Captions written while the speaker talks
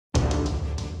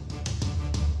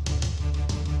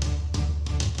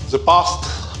The past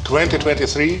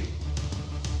 2023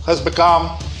 has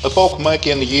become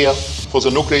epoch-making year for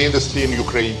the nuclear industry in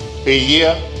Ukraine, a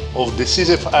year of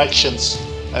decisive actions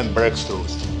and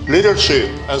breakthroughs. Leadership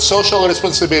and social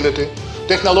responsibility,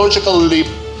 technological leap,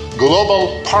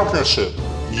 global partnership,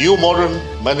 new modern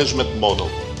management model.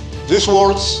 These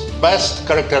words best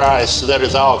characterize the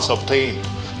results obtained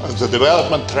and the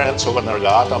development trends of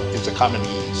Energoatom in the coming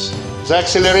years. The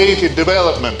accelerated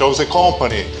development of the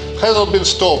company hasn't been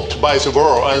stopped by the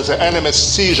war and the enemy's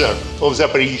seizure of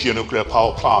Zaporizhzhia nuclear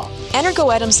power plant.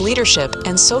 Energoatom's leadership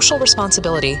and social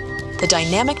responsibility, the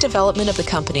dynamic development of the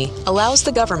company, allows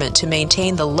the government to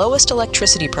maintain the lowest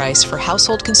electricity price for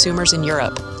household consumers in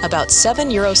Europe, about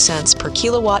 7 euro cents per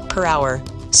kilowatt per hour,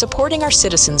 supporting our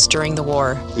citizens during the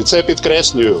war. І це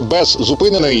підкреслюю, без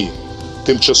зупиненої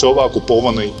тимчасово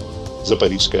окупованої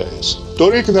Запорізької АЕС.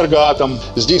 Торік Енергоатом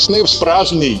здійснив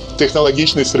справжній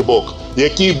технологічний стрибок,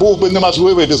 який був би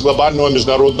неможливий без глобального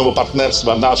міжнародного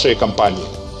партнерства нашої компанії.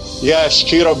 Я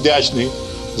щиро вдячний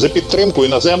за підтримку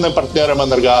іноземним партнерам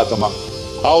Енергоатома,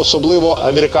 а особливо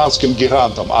американським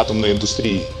гігантам атомної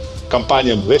індустрії,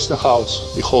 компаніям Westinghouse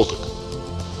і Holtec.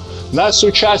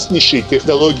 Найсучасніші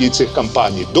технології цих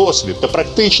компаній, досвід та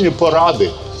практичні поради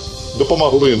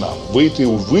допомогли нам вийти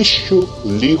у вищу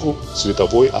лігу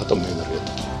світової атомної енергетики.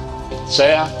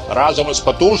 Це разом із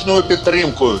потужною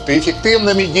підтримкою та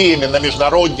ефективними діями на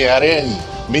міжнародній арені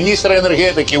міністра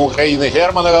енергетики України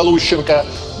Германа Галущенка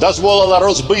дозволило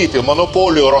розбити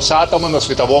монополію Росатому на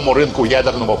світовому ринку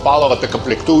ядерного палива та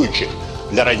комплектуючих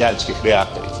для радянських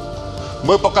реакторів.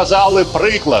 Ми показали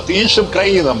приклад іншим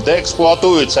країнам, де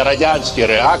експлуатуються радянські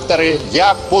реактори,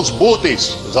 як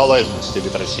позбутись залежності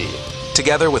від Росії.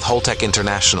 Together with Holtec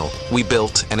International, we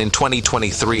built and in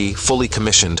 2023 fully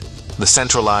commissioned the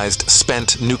centralized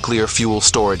spent nuclear fuel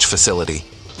storage facility.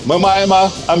 Ми маємо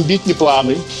амбітні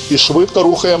плани і швидко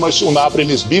рухаємось у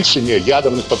напрямі збільшення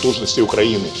ядерних потужностей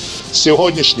України з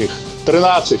сьогоднішніх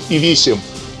 13,8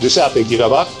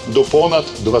 ГВт до понад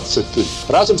 20.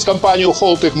 Разом з компанією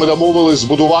Holtec ми домовились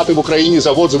збудувати в Україні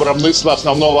завод з виробництва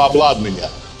основного обладнання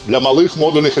для малих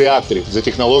модульних реакторів за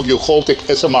технологією Holtec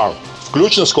SMR,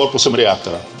 включно з корпусом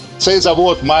реактора. Цей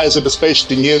завод має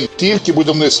забезпечити не тільки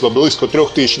будівництво близько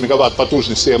 3000 МВт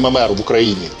потужності ММР в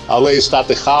Україні, але й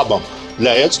стати хабом для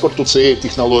експорту цієї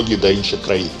технології до інших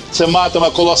країн. Це матиме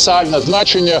колосальне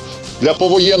значення для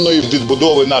повоєнної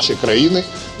відбудови нашої країни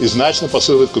і значно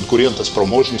посилить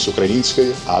конкурентоспроможність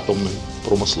української атомної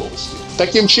промисловості.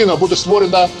 Таким чином буде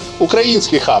створено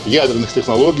український хаб ядерних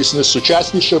технологій з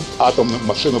найсучаснішим атомним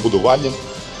машинобудуванням,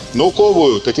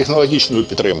 науковою та технологічною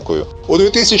підтримкою. У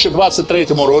 2023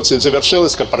 році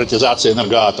завершилась корпоратизація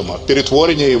Енергоатома,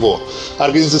 перетворення його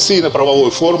організаційно-правової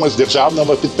форми з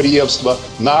державного підприємства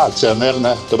на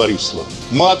акціонерне товариство.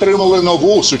 Ми отримали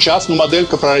нову сучасну модель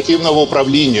корпоративного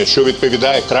управління, що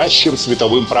відповідає кращим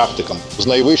світовим практикам, з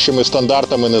найвищими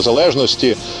стандартами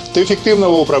незалежності та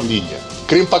ефективного управління.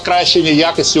 Крім покращення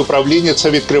якості управління, це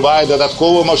відкриває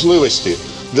додаткові можливості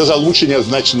для залучення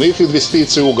значних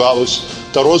інвестицій у галузь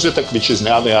та розвиток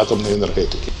вітчизняної атомної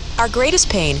енергетики. Our greatest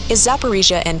pain is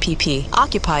Zaporizhzhia NPP,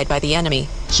 occupied by the enemy.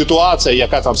 Ситуація,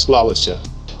 яка там склалася,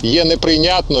 є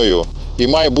неприйнятною і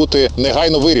має бути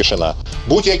негайно вирішена.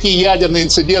 Будь-який ядерний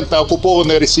інцидент на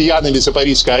окупованій росіянами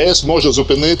Запорізькій АЕС може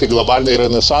зупинити глобальний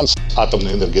ренесанс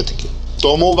атомної енергетики.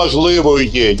 Тому важливою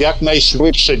є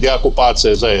якнайшвидше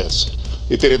деокупація ЗАЕС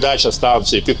і передача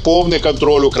станції під повний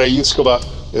контроль українського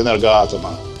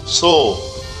Енергоатома. So,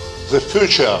 the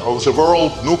future of the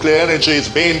world nuclear energy is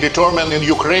being determined in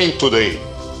Ukraine today.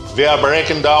 We are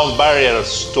breaking down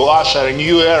barriers to usher a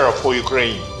new era for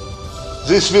Ukraine.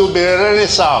 This will be a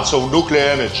renaissance of nuclear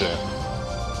energy.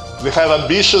 We have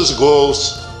ambitious goals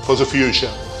for the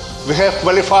future. We have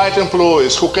qualified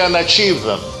employees who can achieve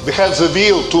them. We have the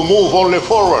will to move only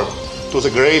forward to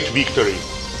the great victory.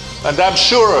 And I'm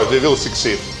sure they will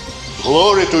succeed.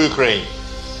 Glory to Ukraine.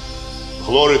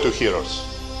 Glory to heroes.